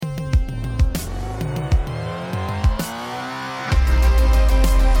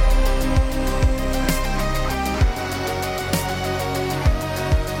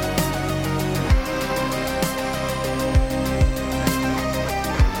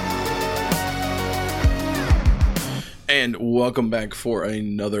And welcome back for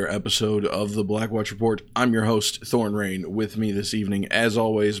another episode of the Blackwatch Report. I'm your host, Thorn Rain. With me this evening, as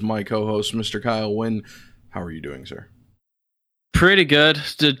always, my co-host, Mr. Kyle Wynn. How are you doing, sir? Pretty good.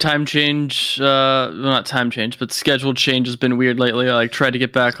 The time change, well, not time change, but scheduled change has been weird lately. I tried to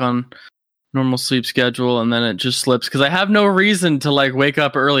get back on normal sleep schedule, and then it just slips because I have no reason to wake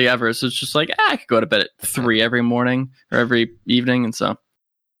up early ever. So it's just I could go to bed at 3 every morning or every evening, and so.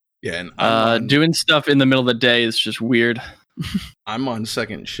 Yeah, and doing stuff in the middle of the day is just weird. I'm on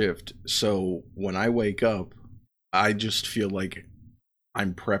second shift, so when I wake up, I just feel like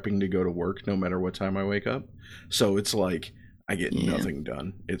I'm prepping to go to work no matter what time I wake up. So it's like I get nothing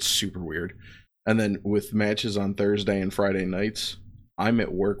done. It's super weird. And then with matches on Thursday and Friday nights, I'm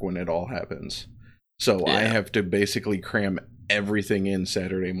at work when it all happens. So I have to basically cram everything in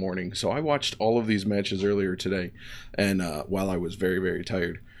Saturday morning. So I watched all of these matches earlier today, and while I was very, very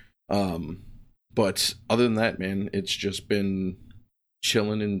tired. But other than that, man, it's just been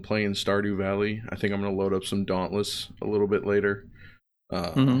chilling and playing Stardew Valley. I think I'm going to load up some Dauntless a little bit later.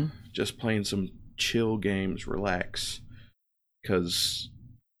 Just playing some chill games, relax, because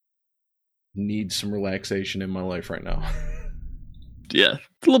need some relaxation in my life right now. Yeah, a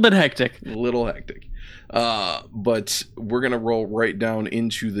little bit hectic. A little hectic. But we're going to roll right down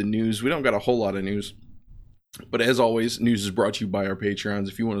into the news. We don't got a whole lot of news. But as always, news is brought to you by our Patreons.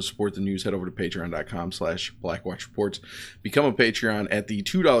 If you want to support the news, head over to patreon.com/blackwatchreports. Become a Patreon at the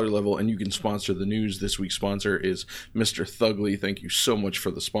 $2 level, and you can sponsor the news. This week's sponsor is Mr. Thugly. Thank you so much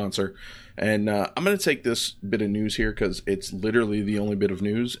for the sponsor. And I'm going to take this bit of news here because it's literally the only bit of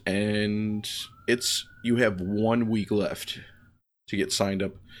news, and you have 1 week left to get signed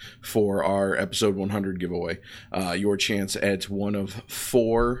up for our episode 100 giveaway. Your chance at one of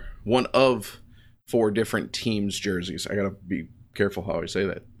four different teams' jerseys. I gotta be careful how I say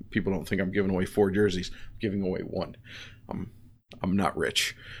that. People don't think I'm giving away 4 jerseys. I'm giving away 1. I'm not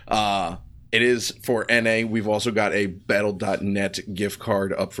rich. It is for NA. We've also got a Battle.net gift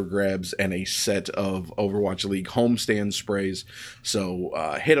card up for grabs and a set of Overwatch League homestand sprays. So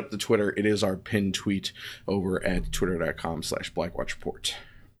hit up the Twitter. It is our pinned tweet over at twitter.com/blackwatchreport.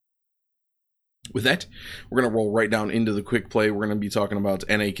 With that, we're going to roll right down into the quick play. We're going to be talking about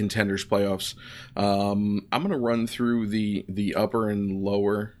NA Contenders playoffs. I'm going to run through the upper and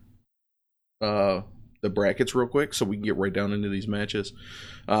lower the brackets real quick so we can get right down into these matches.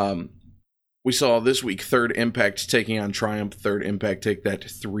 We saw this week Third Impact taking on Triumph. Third Impact take that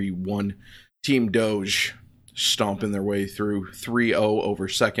 3-1. Team Doge stomping their way through 3-0 over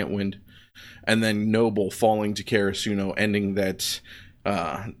Second Wind. And then Noble falling to Karasuno, ending that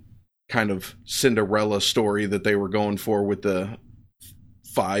kind of Cinderella story that they were going for with the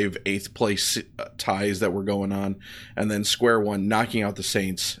 5 8th place ties that were going on, and then Square One knocking out the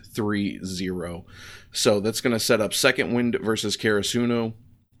Saints 3-0. So that's going to set up Second Wind versus Karasuno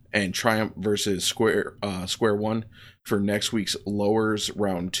and Triumph versus Square One for next week's lowers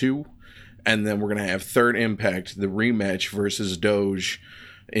round 2, and then we're going to have Third Impact, the rematch versus Doge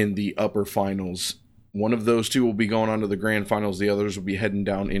in the upper finals. One of those two will be going on to the grand finals. The others will be heading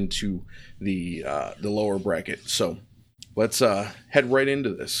down into the lower bracket. So let's head right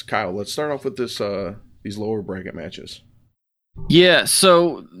into this. Kyle, let's start off with these lower bracket matches. Yeah,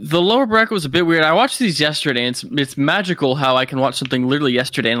 so the lower bracket was a bit weird. I watched these yesterday, and it's magical how I can watch something literally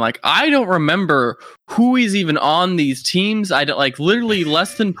yesterday, and I don't remember who is even on these teams. I don't literally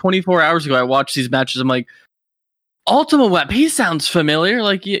less than 24 hours ago I watched these matches. I'm like, Ultima Web, he sounds familiar.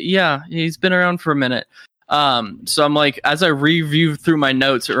 Yeah, he's been around for a minute. So I'm as I review through my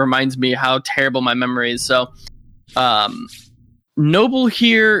notes, it reminds me how terrible my memory is. So, Noble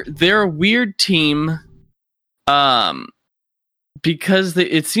here, they're a weird team. Because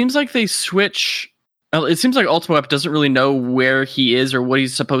it seems like they switch. It seems like Ultima Web doesn't really know where he is or what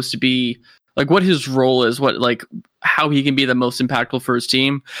he's supposed to be, what his role is, how he can be the most impactful for his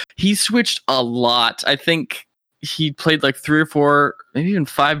team. He switched a lot. I think he played 3 or 4, maybe even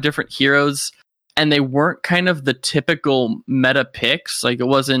 5 different heroes, and they weren't kind of the typical meta picks. It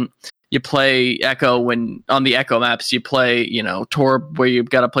wasn't you play Echo when on the Echo maps you play, Torb where you've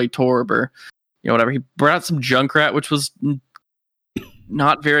got to play Torb or whatever. He brought out some Junkrat, which was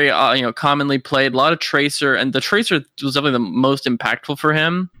not very commonly played. A lot of Tracer, and the Tracer was definitely the most impactful for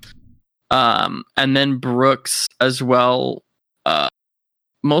him. And then Brooks as well.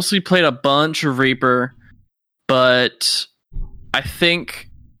 Mostly played a bunch of Reaper. But I think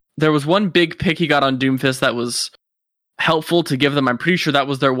there was one big pick he got on Doomfist that was helpful to give them. I'm pretty sure that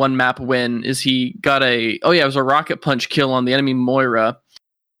was their one map win. Is he got it was a rocket punch kill on the enemy Moira,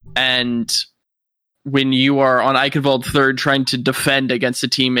 and when you are on Eichenwald third trying to defend against a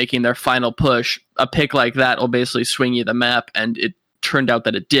team making their final push, a pick like that will basically swing you the map, and it turned out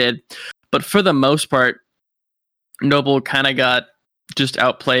that it did. But for the most part, Noble kind of got just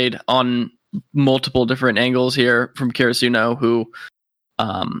outplayed on multiple different angles here from Karasuno, who,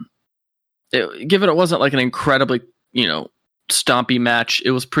 given it wasn't like an incredibly, stompy match,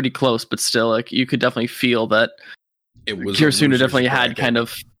 it was pretty close, but still, like, you could definitely feel that it was Karasuno definitely had kind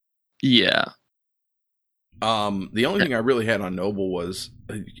of, yeah. The only thing I really had on Noble was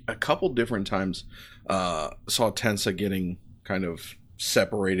a couple different times saw Tensa getting kind of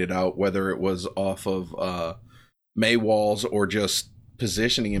separated out, whether it was off of May walls or just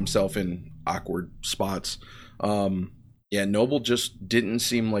positioning himself in awkward spots. Noble just didn't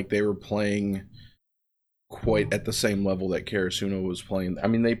seem like they were playing quite at the same level that Karasuno was playing. I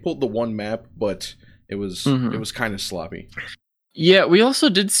mean, they pulled the one map, but it was kind of sloppy. Yeah, we also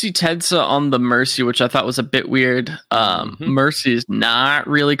did see Tensa on the Mercy, which I thought was a bit weird. Mercy is not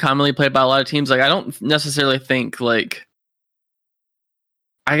really commonly played by a lot of teams. Like, I don't necessarily think, like,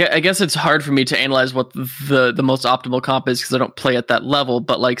 I guess it's hard for me to analyze what the most optimal comp is because I don't play at that level.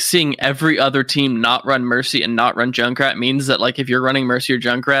 But, like, seeing every other team not run Mercy and not run Junkrat means that, like, if you're running Mercy or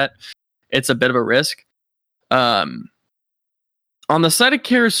Junkrat, it's a bit of a risk. On the side of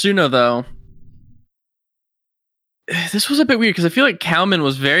Karasuno, though, this was a bit weird because I feel like Cowman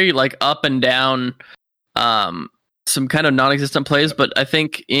was very, like, up and down, some kind of non-existent plays, but I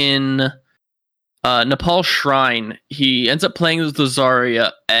think in Nepal Shrine, he ends up playing with the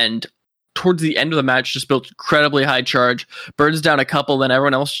Zarya, and towards the end of the match just built incredibly high charge, burns down a couple, then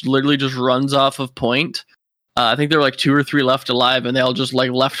everyone else literally just runs off of point. I think there were like 2 or 3 left alive, and they all just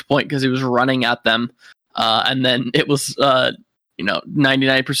like left point because he was running at them. And then it was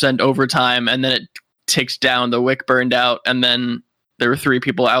 99% overtime, and then it ticked down, the wick burned out, and then there were 3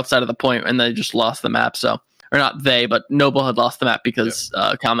 people outside of the point, and they just lost the map. So, or not they, but Noble had lost the map because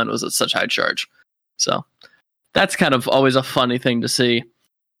Kalman was at such high charge. So that's kind of always a funny thing to see.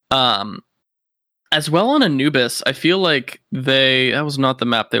 As well on Anubis, I feel like that was not the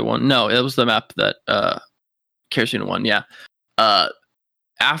map they won. No, it was the map that Karasuno won. Yeah.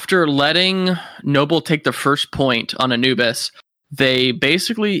 After letting Noble take the first point on Anubis, they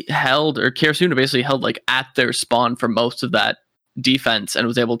basically Karasuno basically held like at their spawn for most of that defense and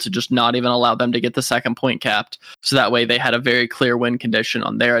was able to just not even allow them to get the second point capped. So that way they had a very clear win condition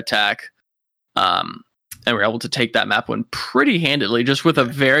on their attack. And were able to take that map win pretty handedly, just with a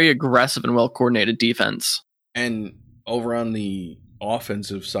very aggressive and well-coordinated defense. And over on the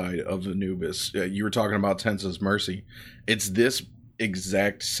offensive side of Anubis, you were talking about Tensa's Mercy. It's this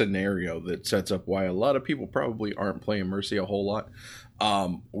exact scenario that sets up why a lot of people probably aren't playing Mercy a whole lot.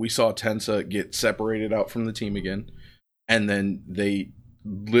 We saw Tensa get separated out from the team again, and then they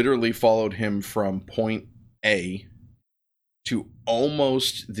literally followed him from point A to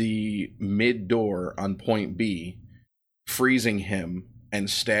almost the mid door on point B, freezing him and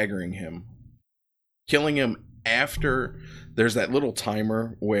staggering him, killing him after there's that little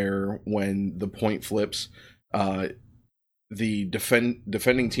timer where when the point flips, the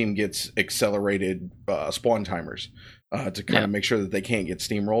defending team gets accelerated spawn timers to kind of make sure that they can't get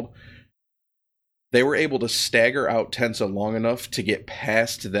steamrolled. They were able to stagger out Tensa long enough to get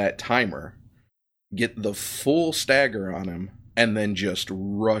past that timer, get the full stagger on him, and then just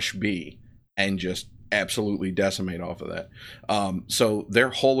rush B and just absolutely decimate off of that. So their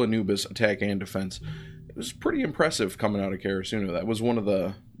whole Anubis attack and defense, it was pretty impressive coming out of Karasuno. That was one of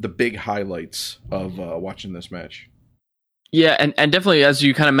the big highlights of watching this match. Yeah, and definitely, as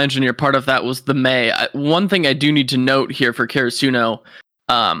you kind of mentioned, your part of that was the May. One thing I do need to note here for Karasuno,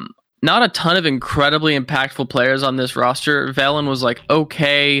 not a ton of incredibly impactful players on this roster. Valen was like,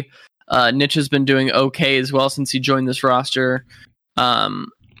 okay. Nitch has been doing okay as well since he joined this roster.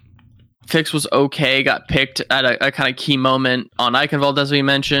 Fix was okay, got picked at a kind of key moment on Eichenwald, as we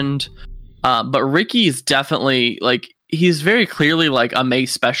mentioned. But Ricky is definitely, like, he's very clearly like a May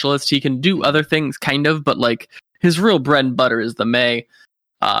specialist. He can do other things, kind of, but like his real bread and butter is the May.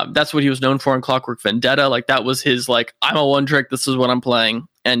 That's what he was known for in Clockwork Vendetta. Like, that was his, like, I'm a one trick, this is what I'm playing.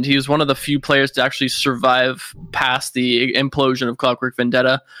 And he was one of the few players to actually survive past the implosion of Clockwork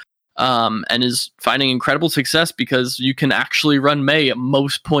Vendetta. And is finding incredible success because you can actually run May at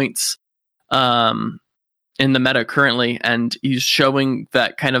most points in the meta currently, and he's showing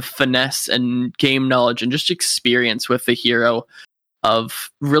that kind of finesse and game knowledge and just experience with the hero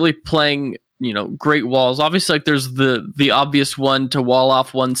of really playing, great walls. Obviously, like, there's the obvious one to wall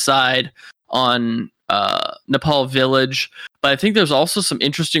off one side on Nepal Village, but I think there's also some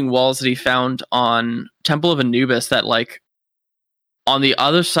interesting walls that he found on Temple of Anubis that, like, on the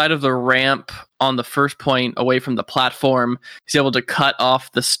other side of the ramp on the first point away from the platform, he's able to cut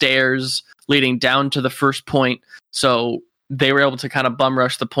off the stairs leading down to the first point. So they were able to kind of bum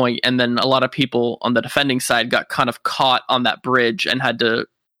rush the point, and then a lot of people on the defending side got kind of caught on that bridge and had to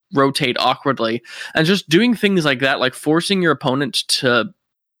rotate awkwardly. And just doing things like that, like forcing your opponent to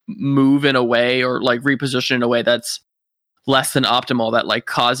move in a way or like reposition in a way that's less than optimal, that like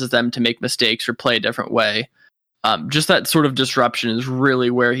causes them to make mistakes or play a different way. Just that sort of disruption is really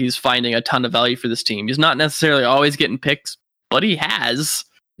where he's finding a ton of value for this team. He's not necessarily always getting picks, but he has.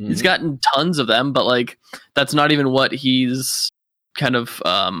 Mm-hmm. He's gotten tons of them, but like that's not even what he's kind of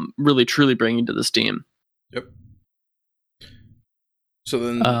really truly bringing to this team. Yep. So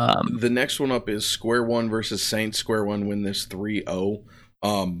then the next one up is Square One versus Saints. Square One win this 3-0.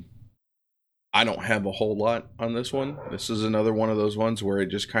 I don't have a whole lot on this one. This is another one of those ones where it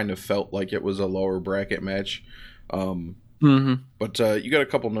just kind of felt like it was a lower bracket match. But you got a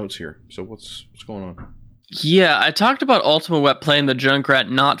couple notes here. So what's going on? Yeah, I talked about Ultima Wet playing the Junkrat,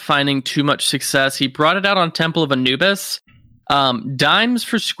 not finding too much success. He brought it out on Temple of Anubis. Dimes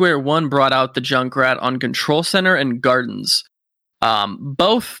for Square One brought out the Junkrat on Control Center and Gardens.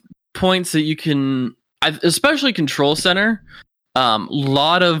 Both points that you can, especially Control Center,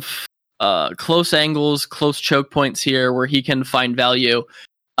 lot of close angles, close choke points here where he can find value.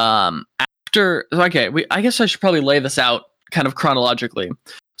 I guess I should probably lay this out kind of chronologically.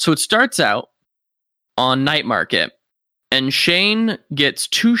 So it starts out on Night Market, and Shane gets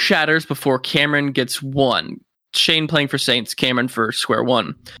 2 shatters before Cameron gets 1. Shane playing for Saints, Cameron for Square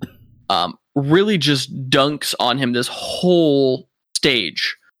One. Really just dunks on him this whole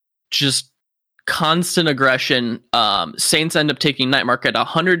stage. Just constant aggression. Saints end up taking Night Market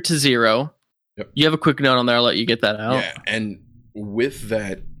 100-0. Yep. You have a quick note on there. I'll let you get that out. Yeah, and with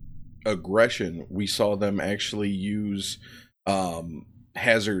that aggression, we saw them actually use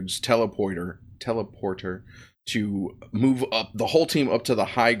Hazard's teleporter to move up the whole team up to the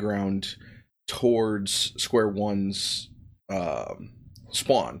high ground towards Square One's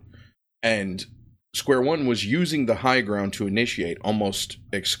spawn. And Square One was using the high ground to initiate almost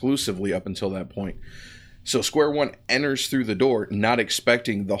exclusively up until that point. So Square One enters through the door, not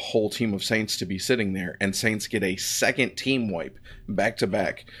expecting the whole team of Saints to be sitting there, and Saints get a second team wipe back to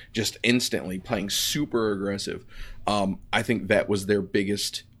back, just instantly, playing super aggressive. I think that was their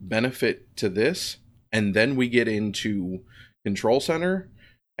biggest benefit to this. And then we get into Control Center,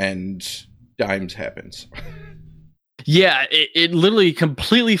 and Dimes happens. Yeah, it literally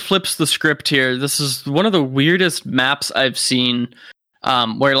completely flips the script here. This is one of the weirdest maps I've seen,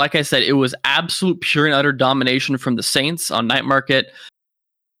 where, like I said, it was absolute pure and utter domination from the Saints on Night Market.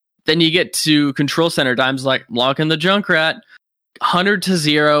 Then you get to Control Center, Dimes like, lock in the Junkrat,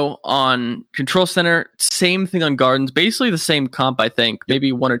 100-0 on Control Center, same thing on Gardens, basically the same comp, I think.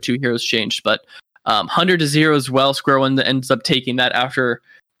 Maybe 1 or 2 heroes changed, but 100-0 as well. Square One ends up taking that after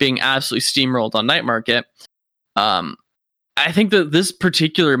being absolutely steamrolled on Night Market. I think that this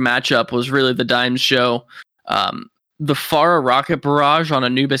particular matchup was really the Dimes show. The Pharah rocket barrage on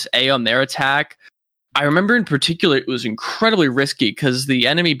Anubis A on their attack, I remember in particular it was incredibly risky because the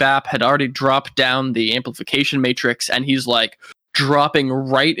enemy BAP had already dropped down the amplification matrix, and he's like dropping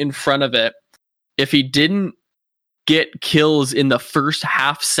right in front of it. If he didn't get kills in the first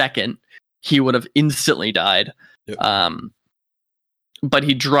half second, he would have instantly died. Yep. But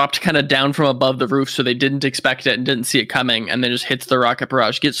he dropped kind of down from above the roof, so they didn't expect it and didn't see it coming, and then just hits the rocket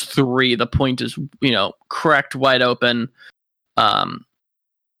barrage, gets 3. The point is, cracked wide open. And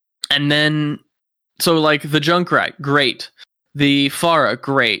then, so like the Junkrat, great. The Pharah,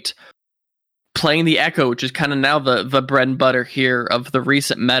 great. Playing the Echo, which is kind of now the bread and butter here of the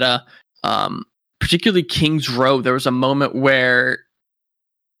recent meta, particularly King's Row. There was a moment where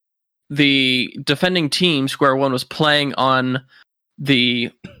the defending team, Square One, was playing on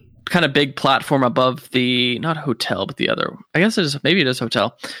the kind of big platform above the, not hotel, but the other, I guess maybe it is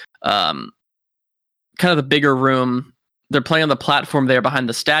hotel, kind of the bigger room. They're playing on the platform there behind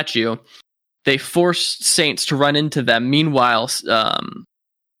the statue. They force Saints to run into them. Meanwhile,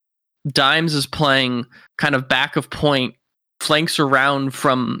 Dimes is playing kind of back of point, flanks around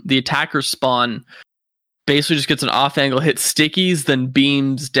from the attacker's spawn, basically just gets an off angle, hits stickies, then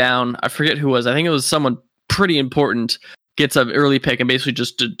beams down. I forget who it was. I think it was someone pretty important. Gets an early pick and basically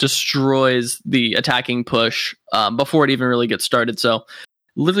just destroys the attacking push before it even really gets started. So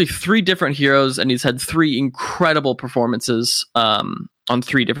literally 3 different heroes, and he's had 3 incredible performances on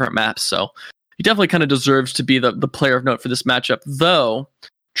 3 different maps. So he definitely kind of deserves to be the player of note for this matchup, though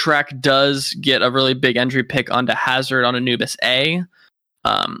Trek does get a really big entry pick onto Hazard on Anubis A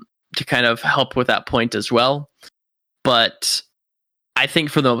to kind of help with that point as well. But I think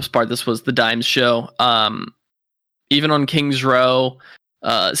for the most part, this was the Dimes show. Even on King's Row,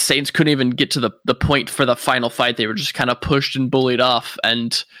 Saints couldn't even get to the point for the final fight. They were just kind of pushed and bullied off.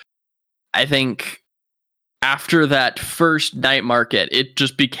 And I think after that first night market, it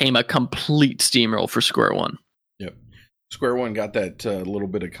just became a complete steamroll for Square One. Yep. Square One got that little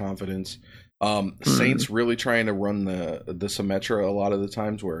bit of confidence. Saints really trying to run the Symmetra a lot of the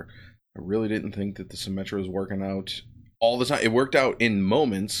times, where I really didn't think that the Symmetra was working out all the time. It worked out in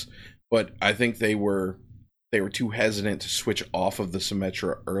moments, but I think they were too hesitant to switch off of the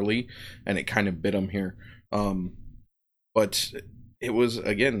Symmetra early, and it kind of bit them here. But it was,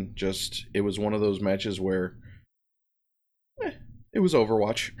 again, it was one of those matches where it was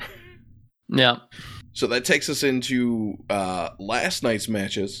Overwatch. Yeah. So that takes us into last night's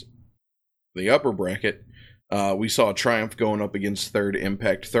matches, the upper bracket. We saw Triumph going up against Third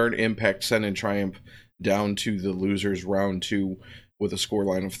Impact. Third Impact sending Triumph down to the losers round 2 with a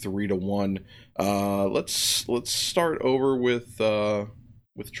scoreline of 3-1. Let's start over with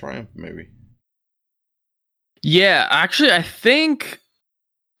Triumph, maybe. Yeah, actually, I think.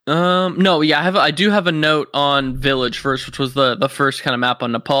 I do have a note on Village first, which was the first kind of map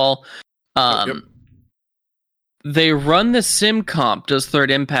on Nepal. Yep. They run the sim comp, does Third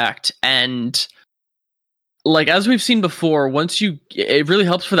Impact, and like as we've seen before, it really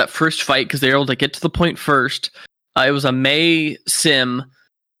helps for that first fight because they're able to get to the point first. It was a May sim.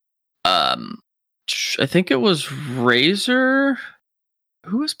 I think it was Razor.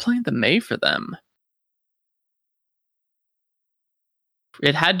 Who was playing the May for them?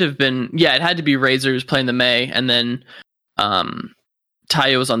 It had to have been, it had to be Razor who's playing the May, and then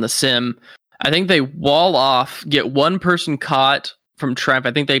Tayo was on the sim. I think they wall off, get one person caught from Triumph.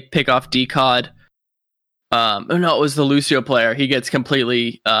 I think they pick off Decod. It was the Lucio player. He gets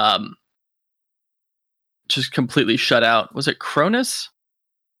completely completely shut out. Was it Cronus?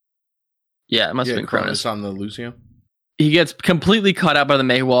 Yeah, it must have been Cronus on the Lucio. He gets completely caught out by the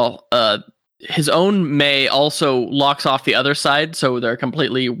May wall. His own May also locks off the other side, so they're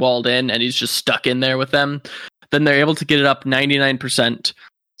completely walled in, and he's just stuck in there with them. Then they're able to get it up 99%,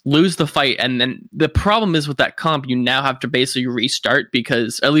 lose the fight, and then the problem is with that comp, you now have to basically restart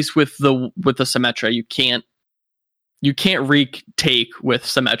because at least with the Symmetra, you can't retake with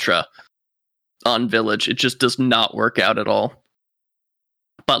Symmetra on Village. It just does not work out at all.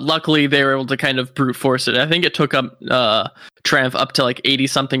 But luckily, they were able to kind of brute force it. I think it took up Triumph up to like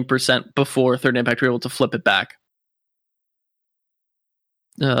 80-something% before Third Impact were able to flip it back.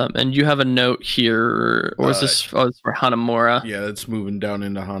 And you have a note here, or is this? Oh, it's for Hanamura. Yeah, it's moving down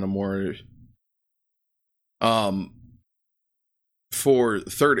into Hanamura. For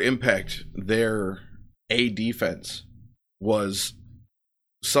Third Impact, their A defense was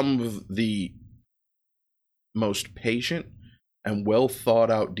some of the most patient and well thought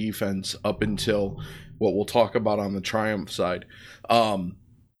out defense up until what we'll talk about on the Triumph side.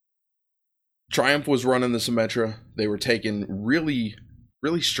 Triumph was running the Symmetra. They were taking really,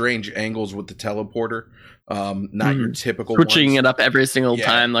 really strange angles with the teleporter. Not your typical switching it up every single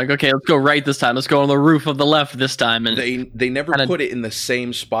time. Like, okay, let's go right this time. Let's go on the roof of the left this time. And they never put it in the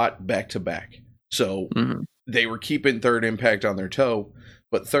same spot back to back. So they were keeping Third Impact on their toe,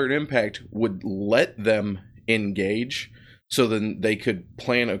 but Third Impact would let them engage so then they could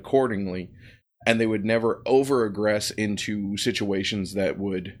plan accordingly, and they would never over-aggress into situations that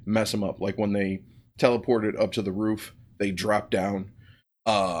would mess them up. Like when they teleported up to the roof, they dropped down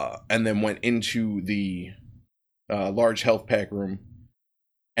and then went into the large health pack room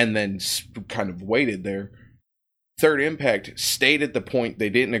and then kind of waited there. Third Impact stayed at the point. They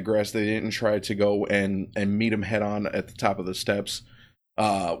didn't aggress. They didn't try to go and meet them head on at the top of the steps.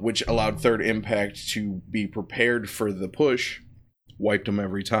 Which allowed Third Impact to be prepared for the push, wiped them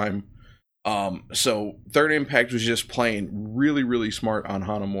every time. So Third Impact was just playing really, really smart on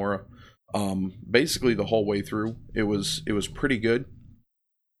Hanamura. Basically the whole way through, it was pretty good.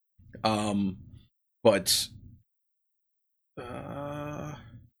 Hanamura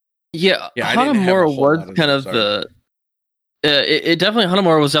was kind of the. It definitely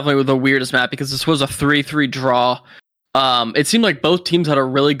Hanamura was definitely the weirdest map because this was a 3-3 draw. It seemed like both teams had a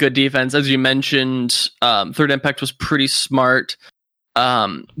really good defense. As you mentioned, Third Impact was pretty smart.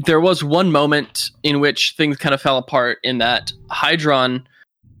 There was one moment in which things kind of fell apart in that Hydron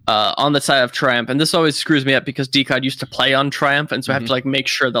on the side of Triumph, and this always screws me up because Decod used to play on Triumph, and so I have to like make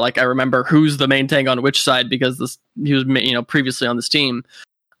sure that like I remember who's the main tank on which side because he was previously on this team.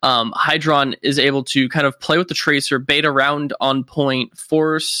 Hydron is able to kind of play with the Tracer, bait around on point,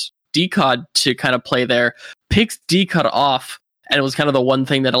 force Decod to kind of play there, picks Decod off, and it was kind of the one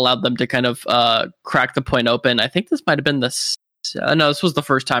thing that allowed them to kind of crack the point open. I think this might have been the No, this was the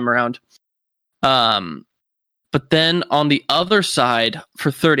first time around. But then on the other side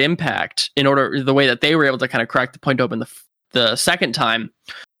for Third Impact, the way that they were able to kind of crack the point open the second time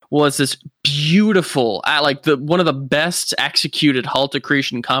was this beautiful, one of the best executed halt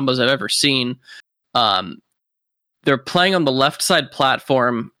accretion combos I've ever seen. They're playing on the left side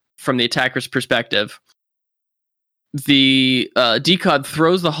platform from the attacker's perspective. The Decod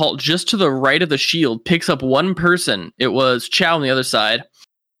throws the halt just to the right of the shield, picks up one person. It was Chow on the other side.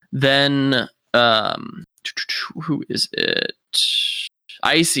 Then who is it?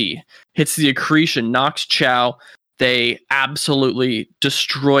 Icy hits the accretion, knocks Chow. They absolutely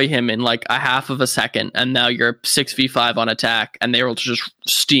destroy him in like a half of a second, and now you're 6v5 on attack, and they were able to just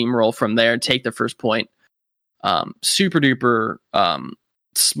steamroll from there and take the first point. Super duper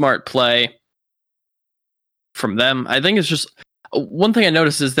smart play from them. I think it's just one thing I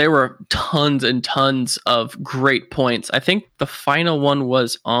noticed is there were tons and tons of great points. I think the final one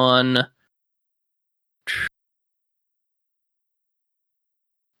was on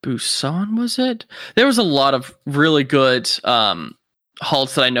Busan, was it? There was a lot of really good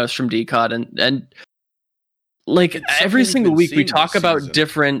halts that I noticed from Decod, and like every single week we talk about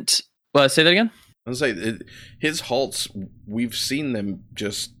different. Say that again. I was say his halts. We've seen them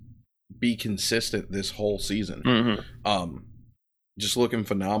just be consistent this whole season. Mm-hmm. Just looking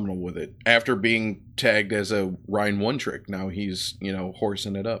phenomenal with it. After being tagged as a Ryan one trick, now he's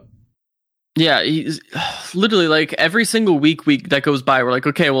horsing it up. Yeah, he's literally like every single week that goes by, we're like,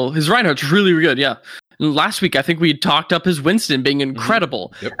 okay, well, his Reinhardt's really, really good. Yeah. And last week, I think we talked up his Winston being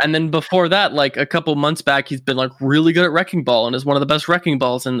incredible. Mm-hmm. Yep. And then before that, like a couple months back, he's been like really good at Wrecking Ball and is one of the best Wrecking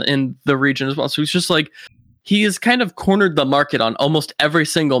Balls in the region as well. So he's just like, he has kind of cornered the market on almost every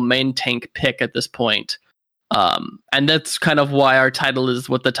single main tank pick at this point. And that's kind of why our title is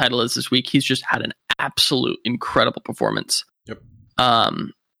what the title is this week. He's just had an absolute incredible performance. Yep.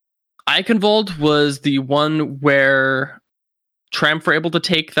 Eichenwald was the one where Triumph were able to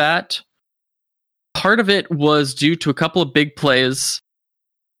take that. Part of it was due to a couple of big plays.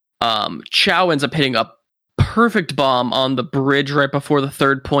 Chow ends up hitting a perfect bomb on the bridge right before the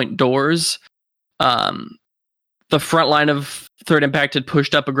third point doors. The front line of Third Impact had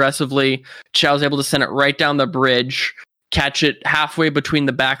pushed up aggressively. Chow was able to send it right down the bridge, catch it halfway between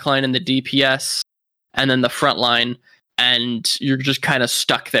the back line and the DPS, and then the front line. And you're just kind of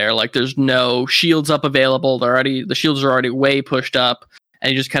stuck there. Like there's no shields up available. The shields are already way pushed up, and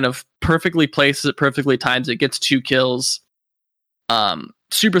he just kind of perfectly places it, perfectly times it, gets 2 kills.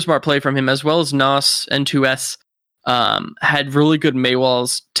 Super smart play from him, as well as Nos and 2S had really good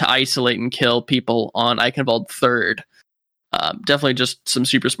Maywalls to isolate and kill people on Eichenwald third. Definitely just some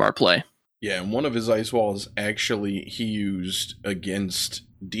super smart play. Yeah, and one of his ice walls actually he used against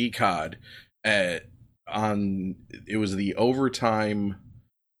Decod it was the overtime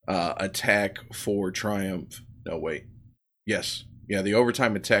attack for Triumph. No, wait. Yes. Yeah, the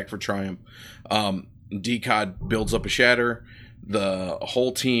overtime attack for Triumph. Decod builds up a shatter. The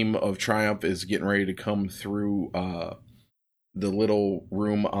whole team of Triumph is getting ready to come through the little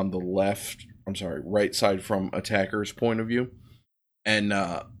room on the right side from attacker's point of view. And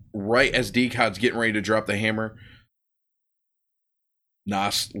right as Decod's getting ready to drop the hammer,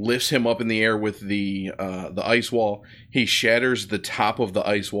 Nas lifts him up in the air with the ice wall. He shatters the top of the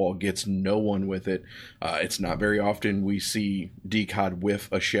ice wall, gets no one with it. It's not very often we see Decod whiff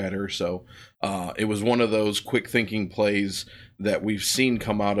a shatter, so it was one of those quick thinking plays that we've seen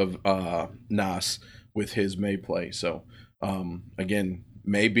come out of Nas with his May play. So again,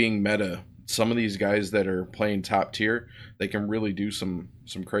 May being meta, some of these guys that are playing top tier, they can really do some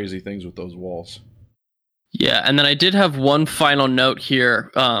crazy things with those walls. Yeah, and then I did have one final note here.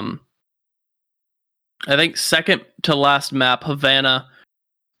 I think second to last map, Havana.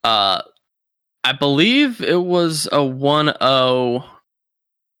 I believe it was a 1-0.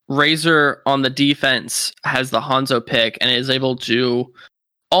 Razor on the defense has the Hanzo pick and is able to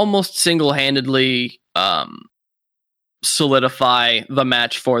almost single-handedly solidify the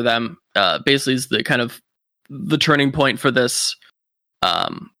match for them. Basically, is the kind of the turning point for this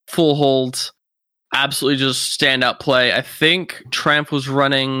full hold. Absolutely just standout play. I think Triumph was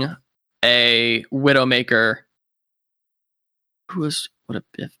running a Widowmaker. Would it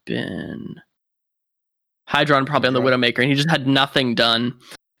have been Hydron probably on the Widowmaker, and he just had nothing done.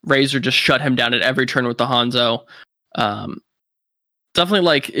 Razor just shut him down at every turn with the Hanzo. Definitely,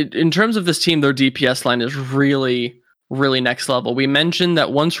 like in terms of this team, their DPS line is really, really next level. We mentioned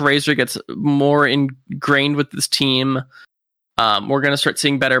that once Razor gets more ingrained with this team, we're going to start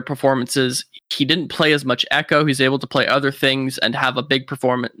seeing better performances. He didn't play as much Echo. He's able to play other things and have a big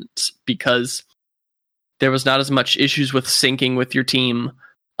performance because There was not as much issues with syncing with your team.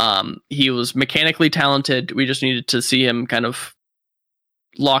 He was mechanically talented. We just needed to see him kind of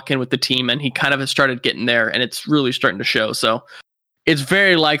lock in with the team, and he kind of has started getting there, and it's really starting to show. So it's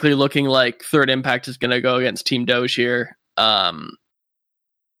very likely looking like Third Impact is going to go against Team Doge here,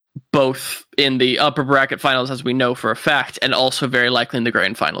 both in the upper bracket finals, as we know for a fact, and also very likely in the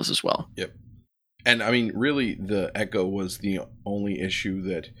grand finals as well. Yep. And I mean, really, the Echo was the only issue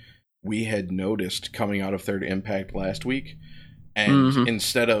that we had noticed coming out of Third Impact last week. And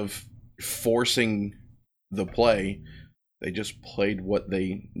instead of forcing the play, they just played what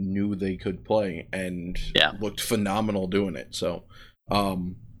they knew they could play and looked phenomenal doing it. So,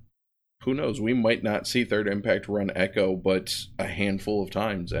 who knows? We might not see Third Impact run Echo, but a handful of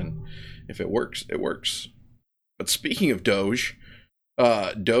times. And if it works, it works. But speaking of Doge,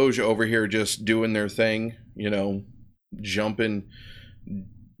 Doge over here just doing their thing, jumping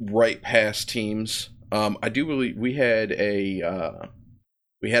right past teams. I do believe we had a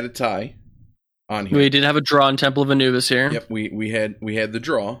tie on here. We did have a draw in Temple of Anubis here. Yep, we had the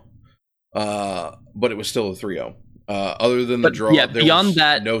draw, but it was still a 3-0. Other than the draw, there beyond was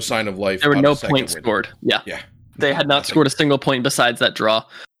that, no sign of life. There were no points scored. Yeah, they had not scored a single point besides that draw.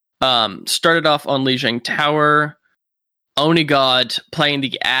 Started off on Lijiang Tower. Onigod playing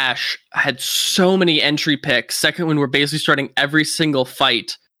the Ashe had so many entry picks. Second one, we're basically starting every single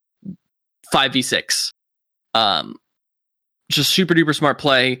fight 5v6. Just super duper smart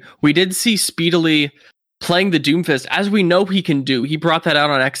play. We did see Speedily playing the Doomfist, as we know he can do. He brought that out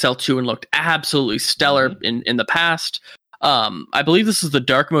on XL2 and looked absolutely stellar in the past. I believe this is the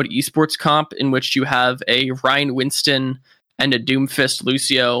Dark Mode Esports comp, in which you have a Ryan Winston and a Doomfist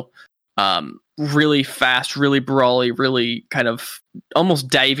Lucio. Really fast, really brawly, really kind of almost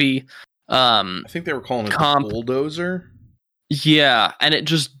divey. I think they were calling it a bulldozer. Yeah, and it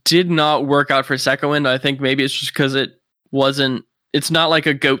just did not work out for Sekoin. I think maybe it's just because it's not like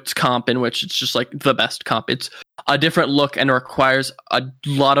a GOATS comp in which it's just like the best comp. It's a different look and requires a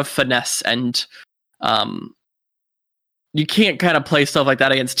lot of finesse, and you can't kind of play stuff like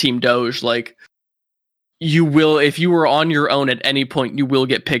that against Team Doge. Like, you will, if you were on your own at any point, you will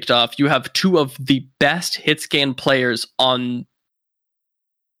get picked off. You have two of the best hit scan players on,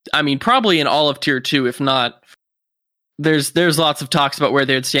 I mean, probably in all of Tier 2, if not. There's lots of talks about where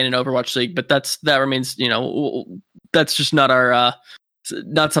they'd stand in Overwatch League, but that remains, that's just not our,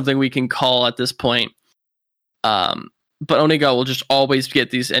 not something we can call at this point. But Onigod will just always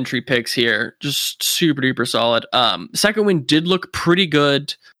get these entry picks here. Just super duper solid. Second win did look pretty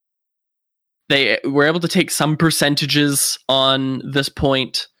good. They were able to take some percentages on this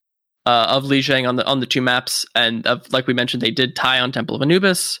point of Lijiang on the two maps, and like we mentioned, they did tie on Temple of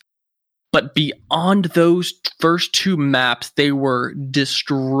Anubis. But beyond those first two maps, they were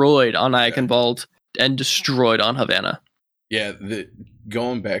destroyed on Eichenwald and destroyed on Havana. Yeah,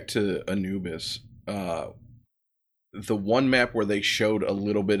 going back to Anubis, the one map where they showed a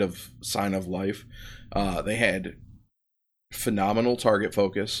little bit of sign of life, they had phenomenal target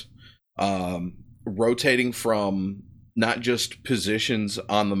focus. Rotating from not just positions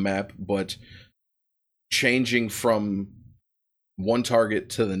on the map, but changing from one target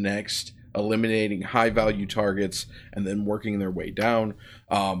to the next, eliminating high value targets, and then working their way down.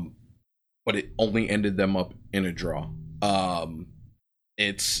 But it only ended them up in a draw.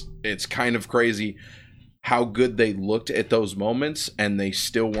 It's kind of crazy how good they looked at those moments, and they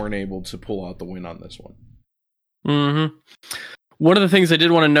still weren't able to pull out the win on this one. Mm-hmm. One of the things I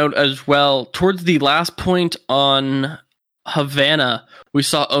did want to note as well, towards the last point on Havana, we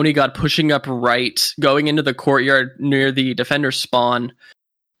saw Onigod pushing up right, going into the courtyard near the defender spawn.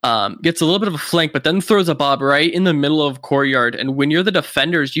 Gets a little bit of a flank, but then throws a bob right in the middle of courtyard. And when you're the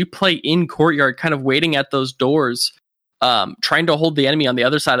defenders, you play in courtyard, kind of waiting at those doors, trying to hold the enemy on the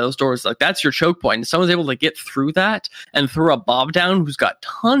other side of those doors. Like, that's your choke point. And someone's able to get through that and throw a bob down who's got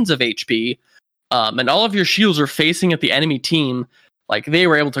tons of HP. And all of your shields are facing at the enemy team. Like, they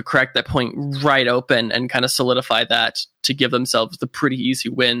were able to crack that point right open and kind of solidify that to give themselves the pretty easy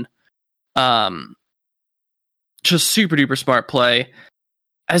win. Just super duper smart play.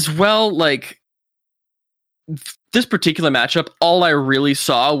 As well, like, this particular matchup, all I really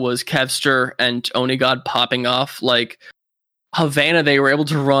saw was Kevster and Onigod popping off. Like, Havana, they were able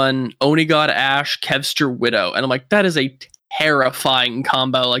to run Onigod, Ashe, Kevster, Widow. And I'm like, that is a terrifying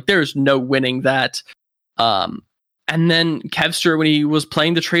combo. Like, there's no winning that. And then Kevster, when he was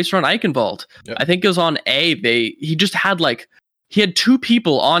playing the Tracer on Eichenwald, I think it was on A, he just had he had two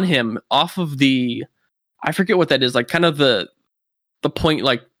people on him off of the, I forget what that is, like kind of the point,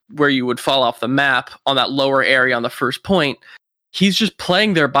 like where you would fall off the map on that lower area on the first point. he's just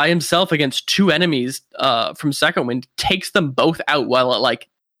playing there by himself against two enemies from Second Wind, takes them both out while at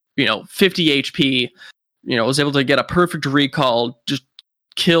 50 HP, was able to get a perfect recall, just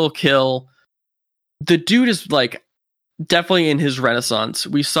kill. The dude is definitely in his renaissance.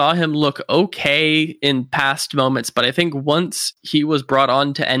 We saw him look okay in past moments, but I think once he was brought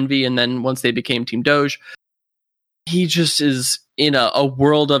on to Envy and then once they became Team Doge, he just is in a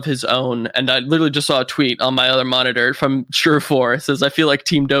world of his own. And I literally just saw a tweet on my other monitor from Sure4. It says, I feel like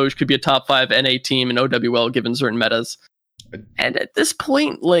Team Doge could be a top 5 NA team in OWL given certain metas. And at this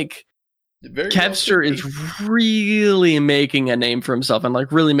point, Kevster is really making a name for himself and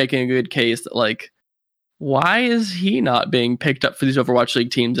really making a good case that why is he not being picked up for these Overwatch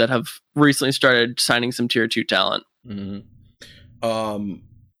League teams that have recently started signing some tier 2 talent? Mm-hmm.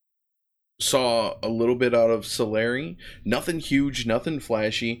 Saw a little bit out of Solari. Nothing huge, nothing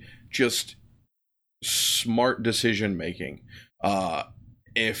flashy, just smart decision making.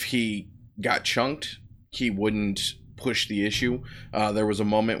 If he got chunked, he wouldn't push the issue. There was a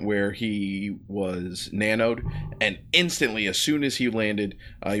moment where he was nanoed, and instantly, as soon as he landed,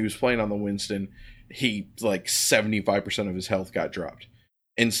 he was playing on the Winston, he 75% of his health got dropped.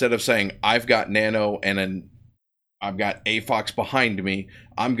 Instead of saying, I've got nano and then I've got AFOX behind me,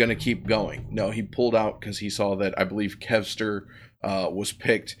 I'm going to keep going. No, he pulled out because he saw that, I believe, Kevster was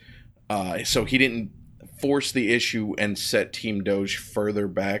picked. So he didn't force the issue and set Team Doge further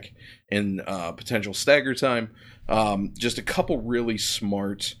back in potential stagger time. Just a couple really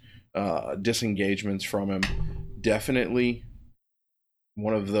smart disengagements from him. Definitely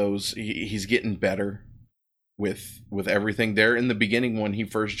one of those. He's getting better with everything. There in the beginning when he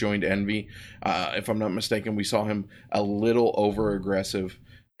first joined Envy, if I'm not mistaken, we saw him a little over aggressive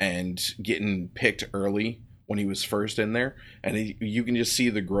and getting picked early when he was first in there, and you can just see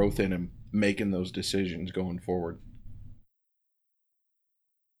the growth in him making those decisions going forward.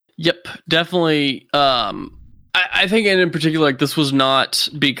 Yep, definitely. I think in particular, this was not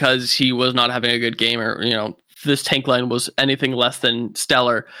because he was not having a good game or this tank line was anything less than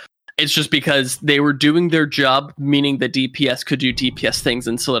stellar. It's just because they were doing their job, meaning that DPS could do DPS things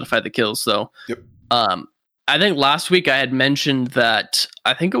and solidify the kills. So, yep. I think last week I had mentioned that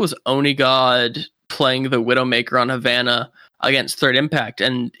I think it was Onigod playing the Widowmaker on Havana against Third Impact,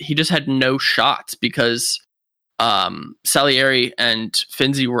 and he just had no shots because Salieri and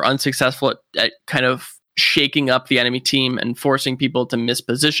Finzi were unsuccessful at kind of shaking up the enemy team and forcing people to miss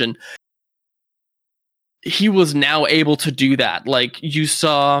position. He was now able to do that. You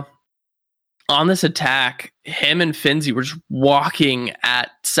saw on this attack, him and Finzi were just walking at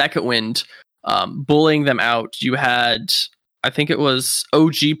Second Wind, bullying them out. You had, I think it was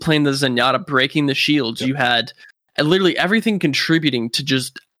OG playing the Zenyatta, breaking the shields. Yep. You had literally everything contributing to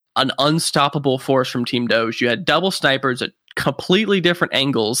just an unstoppable force from Team Doge. You had double snipers at completely different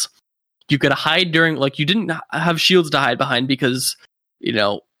angles. You could hide during, you didn't have shields to hide behind because,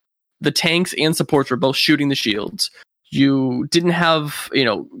 the tanks and supports were both shooting the shields. You didn't have,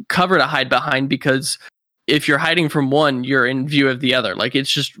 cover to hide behind because if you're hiding from one, you're in view of the other.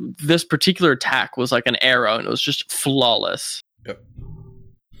 It's just, this particular attack was like an arrow and it was just flawless. Yep.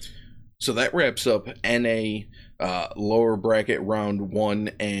 So that wraps up NA lower bracket round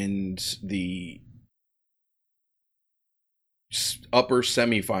 1 and the upper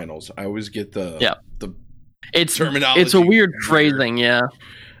semifinals. I always get the terminology. It's a weird phrasing, yeah.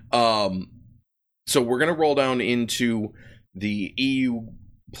 So we're gonna roll down into the EU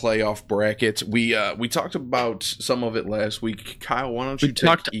playoff brackets. We talked about some of it last week. Kyle, why don't you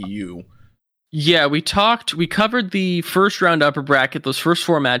take EU? Yeah, we covered the first round upper bracket, those first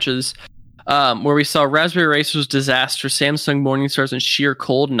 4 matches, where we saw Raspberry Racers, Disaster, Samsung Morningstars, and Sheer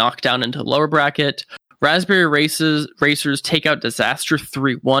Cold knocked down into the lower bracket. Raspberry Racers take out Disaster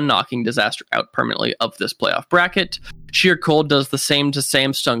 3-1, knocking Disaster out permanently of this playoff bracket. Sheer Cold does the same to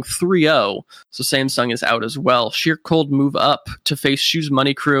Samsung 3-0, so Samsung is out as well. Sheer Cold move up to face Shoes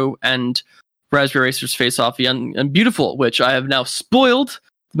Money Crew, and Raspberry Racers face off Young and Beautiful, which I have now spoiled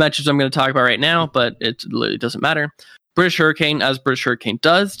the matches I'm going to talk about right now, but it literally doesn't matter. British Hurricane, as British Hurricane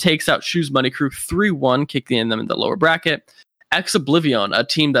does, takes out Shoes Money Crew 3-1, kicking them in the lower bracket. Ex Oblivion, a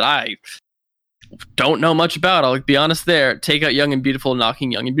team that I don't know much about, I'll be honest there, take out Young and Beautiful, knocking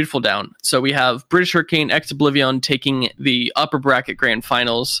Young and Beautiful down. So we have British Hurricane, Ex Oblivion taking the upper bracket grand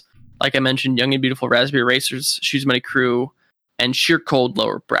finals. Like I mentioned, Young and Beautiful, Raspberry Racers, Shoes Money Crew, and Sheer Cold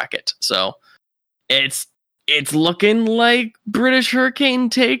lower bracket. So it's looking like British Hurricane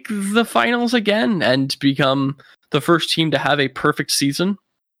take the finals again and become the first team to have a perfect season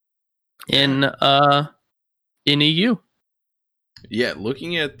in EU. Yeah,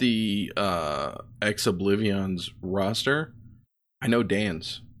 looking at the Ex Oblivion's roster, I know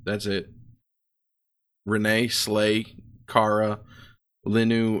Dan's. That's it. Renee, Slay, Kara,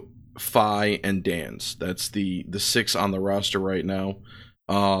 Linu, Phi, and Dan's. That's the 6 on the roster right now.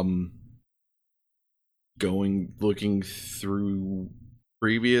 Looking through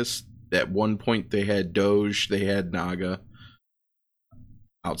previous, at one point they had Doge, they had Naga.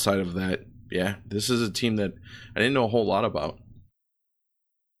 Outside of that, yeah, this is a team that I didn't know a whole lot about.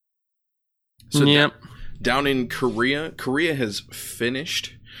 So yep. Down in Korea has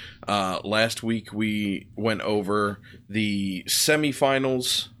finished. Last week we went over the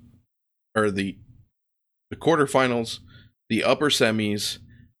semifinals, or the quarterfinals, the upper semis,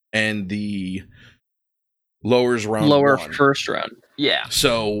 and the lower one. First round. Yeah.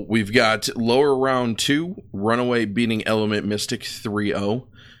 So we've got lower round 2, Runaway beating Element Mystic 3-0.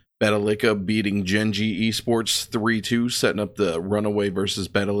 Betalika beating Genji Esports 3-2, setting up the Runaway versus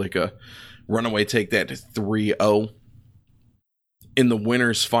Betalika. Runaway take that to 3-0. In the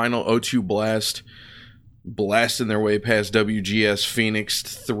winners final, O2 Blast blasting their way past WGS Phoenix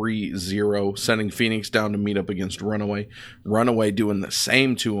 3-0, sending Phoenix down to meet up against Runaway. Runaway doing the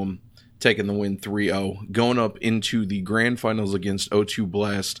same to them, taking the win 3-0. Going up into the grand finals against O2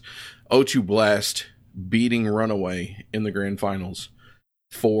 Blast. O2 Blast beating Runaway in the grand finals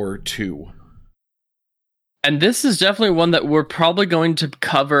 4-2. And this is definitely one that we're probably going to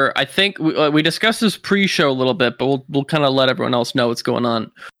cover. I think we discussed this pre-show a little bit, but we'll kind of let everyone else know what's going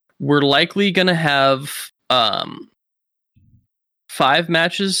on. We're likely going to have 5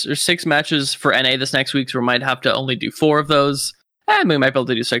 matches or 6 matches for NA this next week, so we might have to only do 4 of those. And we might be able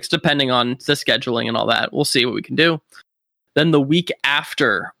to do 6, depending on the scheduling and all that. We'll see what we can do. Then the week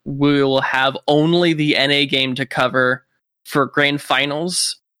after, we'll have only the NA game to cover for grand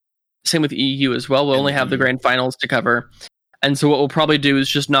finals. Same with EU as well. We'll only have the grand finals to cover. And so what we'll probably do is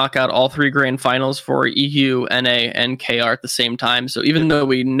just knock out all 3 grand finals for EU, NA, and KR at the same time. So even though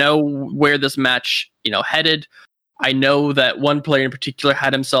we know where this match, headed, I know that one player in particular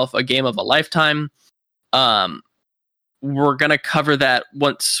had himself a game of a lifetime. We're going to cover that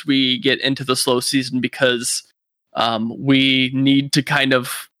once we get into the slow season, because we need to kind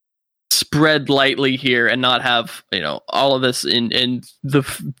of spread lightly here and not have all of this in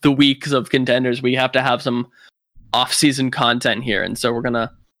the weeks of contenders. We have to have some off-season content here, and so we're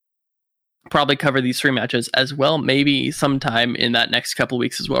gonna probably cover these 3 matches as well. Maybe sometime in that next couple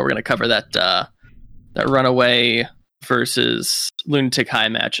weeks as well, we're gonna cover that Runaway versus Lunatic High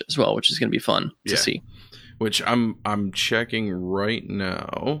match as well, which is gonna be fun to see. Which I'm checking right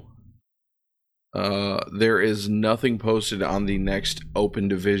now. There is nothing posted on the next Open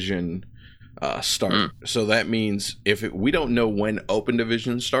Division start. So that means we don't know when Open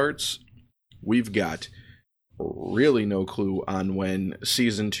Division starts, we've got really no clue on when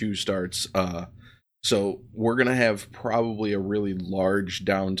Season 2 starts. So we're going to have probably a really large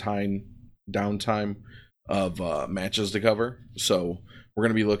downtime of matches to cover. So we're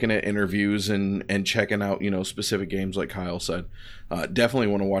going to be looking at interviews and checking out, specific games like Kyle said. Definitely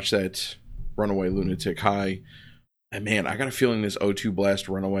want to watch that Runaway Lunatic High. And man, I got a feeling this O2 Blast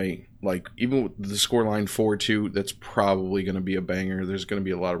Runaway, like even with the scoreline 4-2, that's probably going to be a banger. There's going to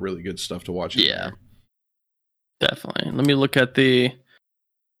be a lot of really good stuff to watch. Yeah, definitely. Let me look at the...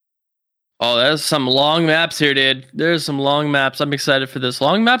 Oh, there's some long maps here, dude. There's some long maps. I'm excited for this.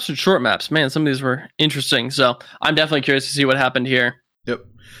 Long maps or short maps? Man, some of these were interesting. So I'm definitely curious to see what happened here. Yep.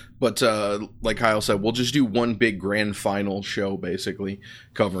 But like Kyle said, we'll just do one big grand final show, basically,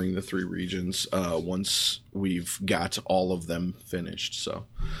 covering the 3 regions once we've got all of them finished. So,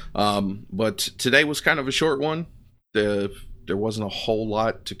 but today was kind of a short one. There wasn't a whole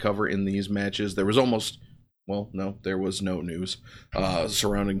lot to cover in these matches. There was there was no news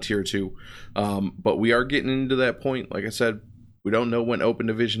surrounding Tier 2. But we are getting into that point. Like I said, we don't know when Open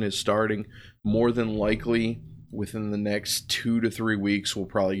Division is starting. More than likely, within the next 2 to 3 weeks, we'll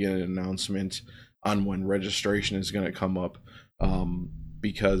probably get an announcement on when registration is going to come up,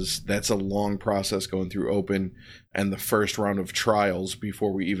 because that's a long process going through Open and the first round of trials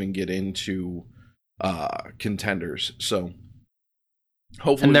before we even get into contenders. So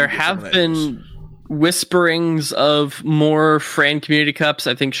hopefully, and there have been whisperings of more Fran Community Cups.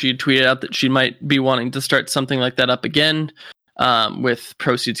 I think she had tweeted out that she might be wanting to start something like that up again, with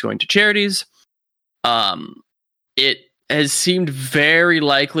proceeds going to charities. It has seemed very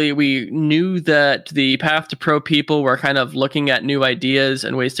likely. We knew that the Path to Pro people were kind of looking at new ideas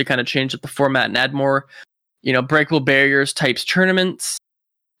and ways to kind of change up the format and add more, breakable barriers types tournaments.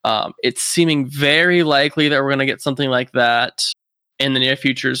 It's seeming very likely that we're going to get something like that in the near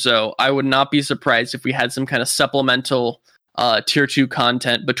future. So I would not be surprised if we had some kind of supplemental Tier 2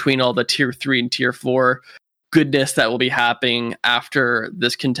 content between all the Tier 3 and Tier 4 goodness that will be happening after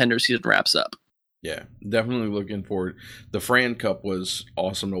this contender season wraps up. Yeah, definitely looking forward. The Fran Cup was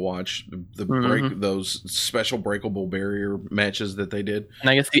awesome to watch. The break, those special breakable barrier matches that they did,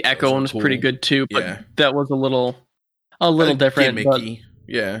 and I guess the Echo one was cool. pretty good too. But that was a little different. Gimmicky.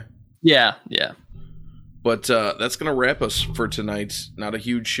 Yeah. But that's gonna wrap us for tonight. Not a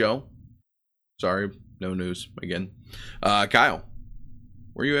huge show. Sorry, no news again. Kyle,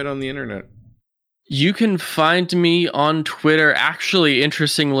 where you at on the internet? You can find me on Twitter. Actually,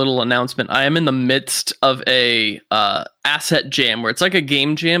 interesting little announcement. I am in the midst of a asset jam where it's like a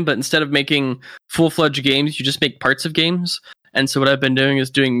game jam, but instead of making full-fledged games, you just make parts of games. And so what I've been doing is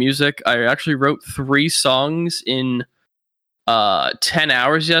doing music. I actually wrote 3 songs in 10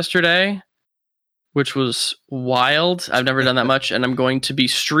 hours yesterday, which was wild. I've never done that much, and I'm going to be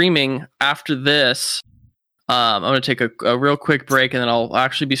streaming after this. I'm going to take a real quick break, and then I'll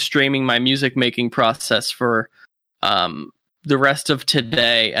actually be streaming my music making process for the rest of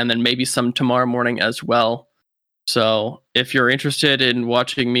today, and then maybe some tomorrow morning as well. So if you're interested in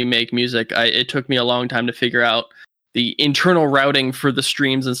watching me make music, it took me a long time to figure out the internal routing for the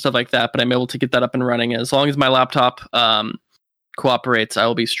streams and stuff like that, but I'm able to get that up and running. As long as my laptop cooperates, I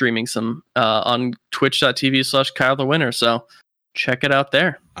will be streaming some on twitch.tv/Kyle the Winner. So check it out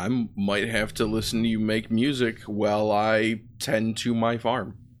there. I might have to listen to you make music while I tend to my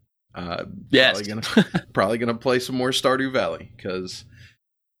farm. Yes. Probably gonna play some more Stardew Valley because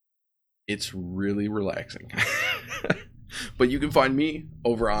it's really relaxing. But you can find me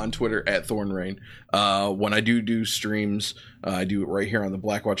over on Twitter at ThornRain. When I do streams, I do it right here on the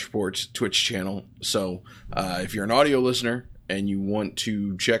Blackwatch Report Twitch channel. So if you're an audio listener and you want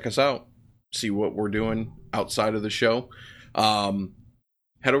to check us out, see what we're doing outside of the show,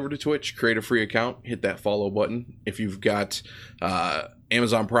 head over to Twitch, create a free account, hit that follow button. If you've got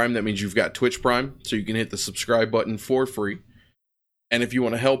Amazon Prime, that means you've got Twitch Prime, so you can hit the subscribe button for free. And if you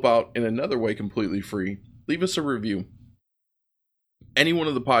want to help out in another way completely free, leave us a review. Any one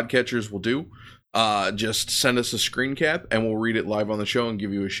of the podcatchers will do. Just send us a screen cap and we'll read it live on the show and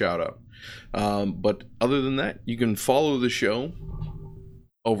give you a shout out. But other than that, you can follow the show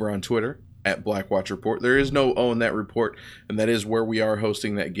over on Twitter at Blackwatch Report. There is no Own That Report, and that is where we are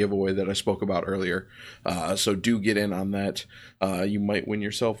hosting that giveaway that I spoke about earlier. So do get in on that. You might win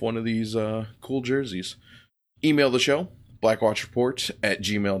yourself one of these cool jerseys. Email the show,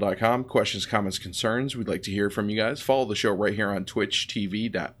 blackwatchreport@gmail.com. Questions, comments, concerns. We'd like to hear from you guys. Follow the show right here on Twitch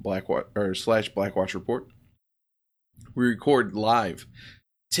TV./Blackwatch Report. We record live,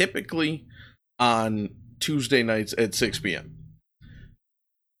 typically on Tuesday nights at 6 p.m.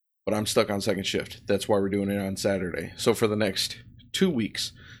 But I'm stuck on second shift. That's why we're doing it on Saturday. So for the next 2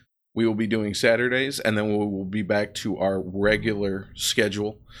 weeks, we will be doing Saturdays, and then we will be back to our regular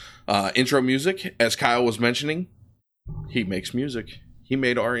schedule. Intro music, as Kyle was mentioning, he makes music. He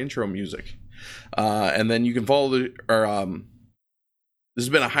made our intro music. And then you can follow this has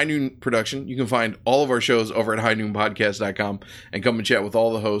been a High Noon production. You can find all of our shows over at highnoonpodcast.com and come and chat with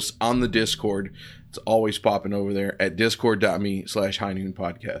all the hosts on the Discord. It's always popping over there at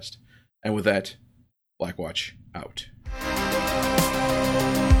discord.me/highnoonpodcast. And with that, Blackwatch out.